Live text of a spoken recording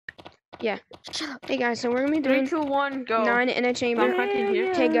Yeah. Hey guys, so we're gonna be doing 3, 2, 1, go. 9 in a chamber.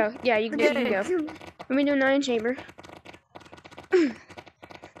 Okay, go. Yeah, you can go. We're gonna do 9 in chamber.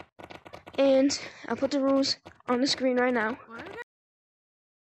 And I'll put the rules on the screen right now.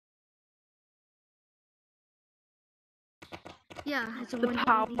 Yeah, it's the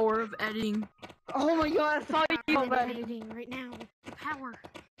power of editing. Oh my god, I saw you editing right now. The power.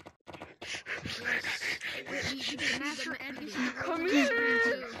 Yes. The master of editing. Come here. It's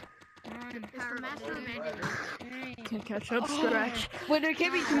the master of editing. Can't catch up, Scratch. Wait, there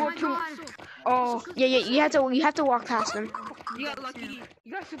can't be Oh more my too. God. Oh. Yeah, you have to walk past them. You got lucky.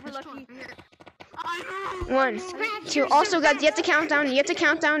 You got super lucky. 1, 2. Also, guys, you have to count down. You have to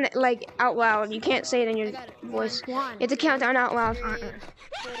count down like out loud. You can't say it in your voice. You have to count down out loud. 4,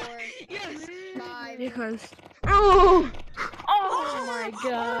 yes. 5. Because. Oh! Oh my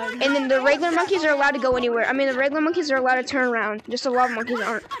god. And then the regular monkeys are allowed to go anywhere. I mean, the regular monkeys are allowed to turn around. Just the lava monkeys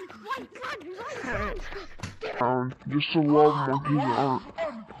aren't. Just a lot of monkeys aren't.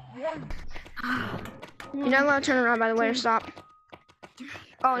 You're not allowed to turn around, by the way, or stop.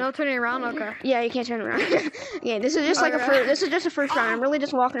 Oh, no turning around? Okay. Yeah, you can't turn around. Okay, this is just like this is just a first round. I'm really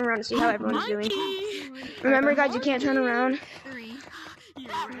just walking around to see how everyone's doing. Remember, guys, you can't turn around. 3.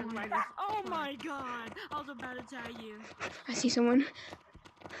 Oh my god. I was about to tell you. I see someone.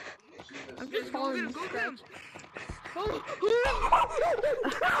 I'm just following Scratch.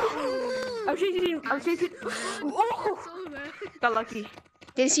 I'm chasing. Oh. Got lucky.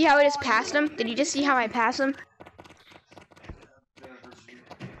 Did you see how I just passed him? Did you just see how I passed him?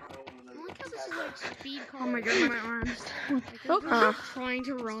 Oh my god, my arms. Trying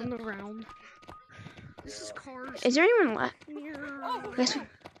to run around. This is cars. Is there anyone left? Yes.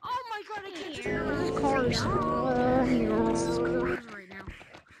 Oh my god, I can't. This is cars. This is cars right now.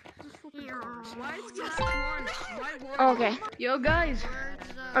 Why is just one? Oh, okay. Yo, guys.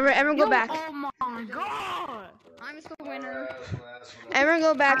 Alright, everyone go back. Oh my god. I'm the winner. Everyone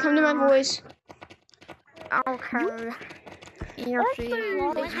go back. Come to my voice. Okay. Come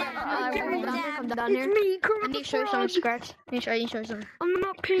down here. I need to show you some Scratch. I need to show you some. I'm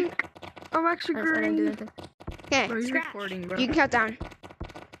not pink. I'm actually green. Okay. Recording, bro. You can count down.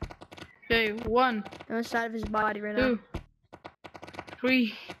 Okay, 1, On the side of his body right now. 2,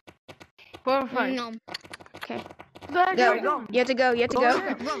 3, 4, 5. No. Okay. Go. Go. You have to go. You have to go.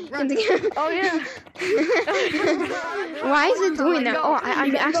 Run. Oh yeah. Why is it doing that? Oh,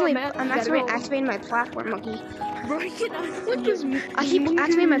 I'm actually activating my platform monkey. Bro, I keep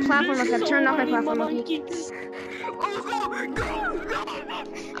activating my platform monkey. I've turned off my platform monkey.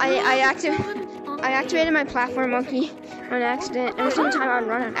 I activated my platform monkey on accident. Every single time I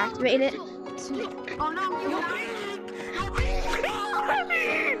run, I'd activate it.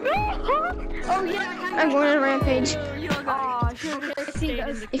 Oh yeah. I'm going on a rampage. Oh,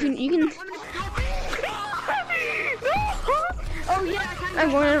 If you can. Oh yeah. I'm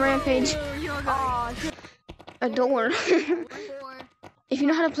going on a rampage. Oh, A door. If you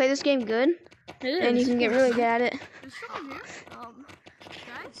know how to play this game good, then you can get really good at it.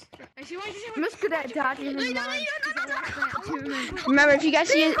 Miss Cadet Daddy in his mind. Remember, if you guys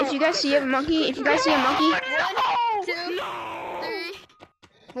see a monkey, 1, 2,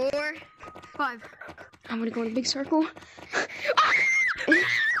 3, 4, 5. I'm gonna go in a big circle.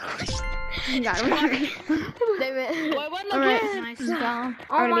 Got him. David. Alright. Nice down.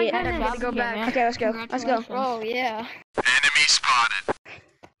 Oh my God, god, I gotta go back. Okay, let's go. Let's go. Oh yeah. Enemy spotted.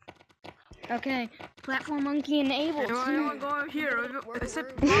 Okay. Platform monkey enabled. Anyone go over here?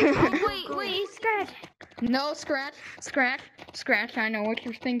 Wait, Scratch. No, Scratch. I know what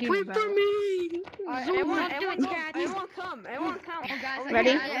you're thinking Wait about. for me. Everyone come. Oh, guys,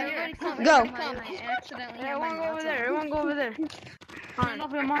 Ready? Everybody come. Go. I accidentally had Everyone my go over there. Everyone go over there. Turn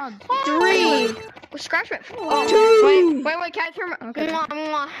off your mods. 3, Well, Scratch it. 2, Wait, can I turn my... Okay.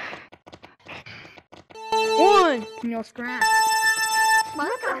 1. No, Scratch.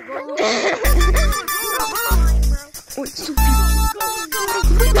 Oh, it's so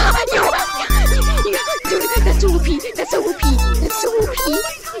Dude, that's so OP. That's so OP. That's so OP.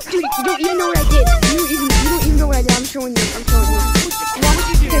 Dude, you don't even know what I did. You don't even know what I did. I'm showing you.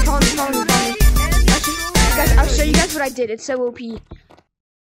 Okay, follow me. Guys, I'll show you guys what I did. It's so OP.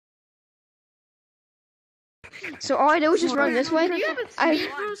 So all I did was just run this way.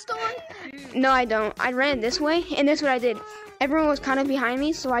 No, I don't. I ran this way, and that's what I did. Everyone was kind of behind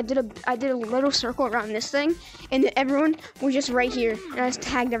me, so I did a little circle around this thing, and then everyone was just right here, and I just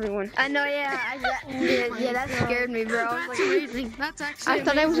tagged everyone. I know, yeah. Yeah, that scared me, bro. That's amazing. That's actually I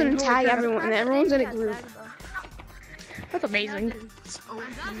thought I was gonna tag everyone, and everyone's in a group. That's amazing.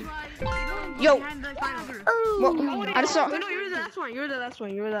 Yo. Well, I just saw. No, you're the last one. You're the last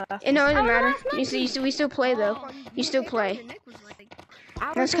one. You're the last It doesn't matter. We still play though. You still play.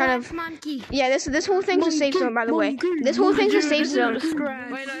 That's kind of. Yeah, this whole thing's a safe zone, by the way. This whole thing's a safe zone.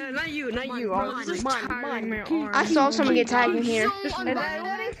 Wait, no, not you. Mine. I saw someone get tagged in here.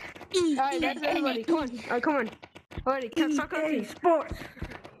 Alright, that's everybody. Come on. Alright, can't suck up. Hey, sports.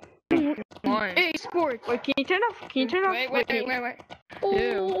 Hey, sports. Wait, can you turn off? Wait.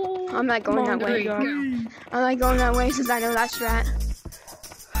 Oh, I'm not going that way. I'm not going that way since I know that strat.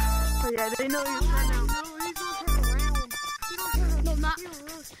 Oh yeah, they know you're trying to. No, not.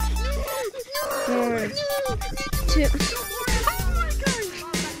 1, 2.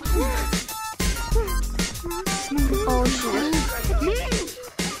 Oh shit.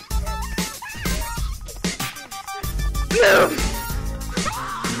 Move!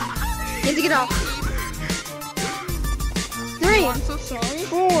 You have to get off. 3, I'm so sorry.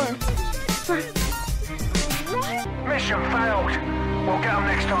 4, 5. Mission failed. We'll get them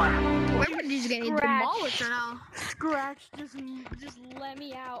next time. Everybody's getting demolished now. Scratch, just let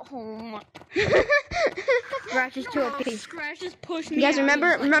me out home. Scratch is too OP. Scratch just push me. You guys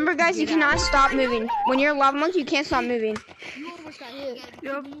out. remember guys, you cannot stop moving. When you're a lava monkey, you can't stop moving. You almost got hit.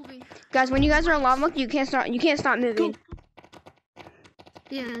 Yep. Guys, when you guys are a lava monkey, you can't stop moving.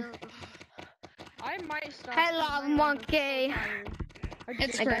 Yeah. I might stop. Hey, lava monkey.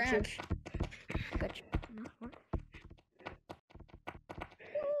 It's I got you. Scratch. Gotcha.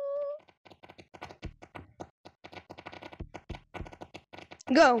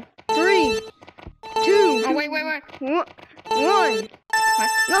 Go. 3, 2. Oh, wait. 1. What? Go. Wait.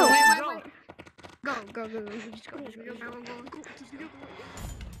 Go. Just go.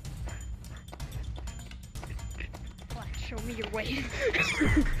 Show me your way. I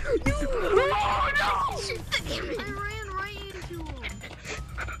ran right into him.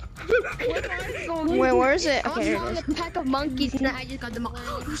 Wait, where is it? Okay, I'm here on it a pack of monkeys and I just got them all.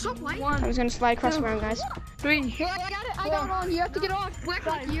 Stop white. is. I'm just gonna slide across the ground, guys. 3. I got it on. You have to get off. You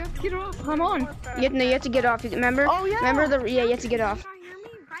have to get off. Come on. You have to get off. Remember? Oh, yeah. Remember you have to get off.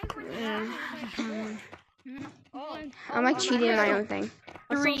 I'm like cheating in my own thing.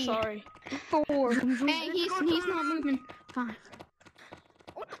 I'm so sorry. 4. Hey, he's not moving. 5.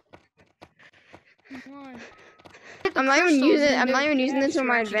 1. I'm not even using this to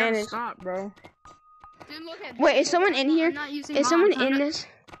my advantage. Stop, bro. Dude, look at Wait, is someone in here? Is someone in this?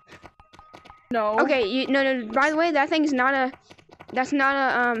 No. Okay, no. By the way, that's not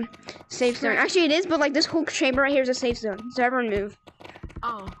a safe zone. Actually, it is, but like this whole chamber right here is a safe zone. So everyone move.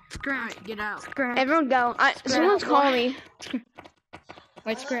 Oh, Scratch, get out. Scratch. Everyone go. Someone's calling me.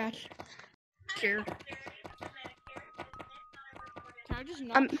 Wait, Scratch. Sure. Can I just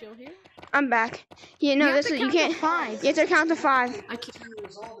not chill here? I'm back. Yeah, no, you can't. 5. You have to count to 5. I can't.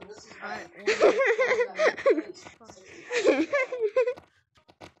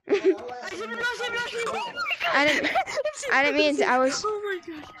 I didn't mean to. Oh my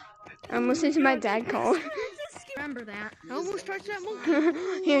gosh. I'm listening to my dad call. Remember that. I almost touched that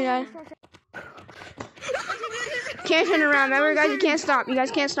monkey. Here, Dad. Can't turn around. Remember, guys, you can't stop. You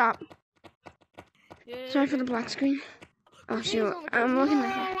guys can't stop. Sorry for the black screen. Oh shoot, I'm looking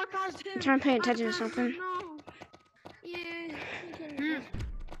like that. I'm trying to pay attention to something. Yeah.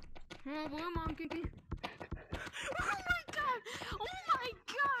 Oh, boy, monkey. Oh my god! Oh my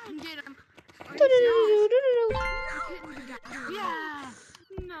god! Get him! Yeah!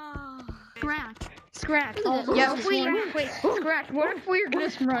 No! Scratch. Yeah. Wait, Scratch. What if we're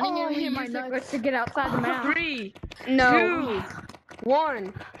just running and we use it to get outside the map? 3, No. 2,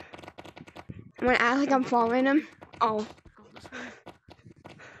 1. I'm gonna act like I'm following him. Oh.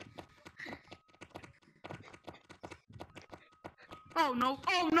 Oh no!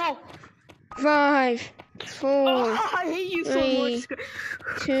 Oh no! 5, 4, I hate you so 3, much.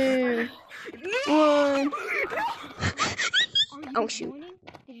 2, 1. Oh shoot.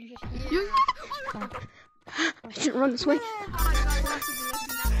 I should run this way.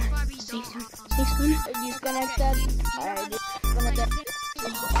 Safe zone. Safe zone. Disconnected.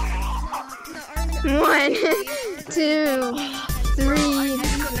 1, 2, 3,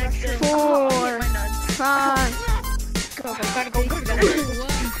 4, 5. Gotta go.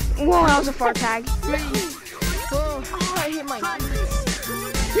 Whoa, that was a far tag. Oh, I hit my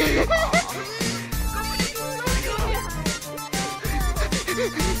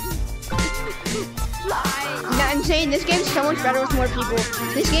No, I'm saying this game's so much better with more people.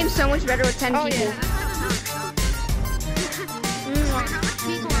 This game's so much better with 10 people.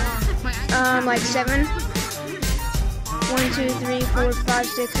 Yeah. Like 7. 1, 2, 3, 4, 5,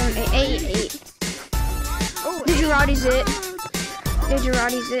 6, 7, 8. 8. Did you Roddy's it? Did you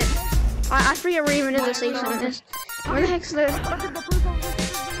Roddy's it? I forget where even in the safe zone is. Where the heck's the...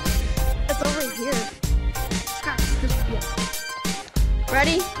 It's over here.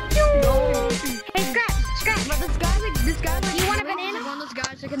 Ready? Hey, Scratch. But this guy, you want a banana? One of those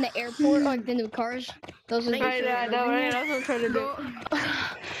guys like in the airport, like the new cars. Those are the That's what I'm trying to do.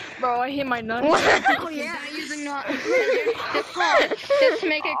 Bro, I hit my nuts. Oh yeah. Using not. Just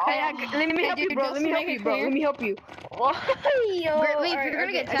make it clear. Let me help you, bro. Let me help you. Wait, you're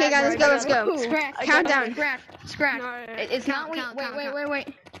gonna get tagged. Okay, guys, let's go. Scratch. Countdown. Scratch. No, It's not. Wait.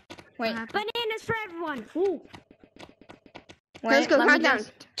 Bananas for everyone. Ooh. Let's go, countdown.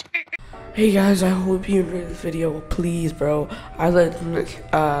 Hey guys, I hope you enjoyed this video. Please, bro,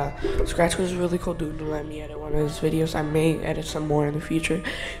 Scratch was a really cool dude to let me edit one of his videos. I may edit some more in the future.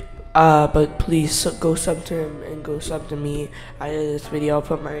 But please go sub to him and go sub to me. I did this video. I'll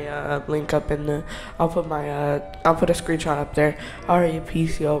put my link up in the. I'll put a screenshot up there. Alright,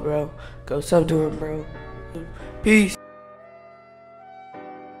 peace, yo, bro. Go sub to him, bro. Peace.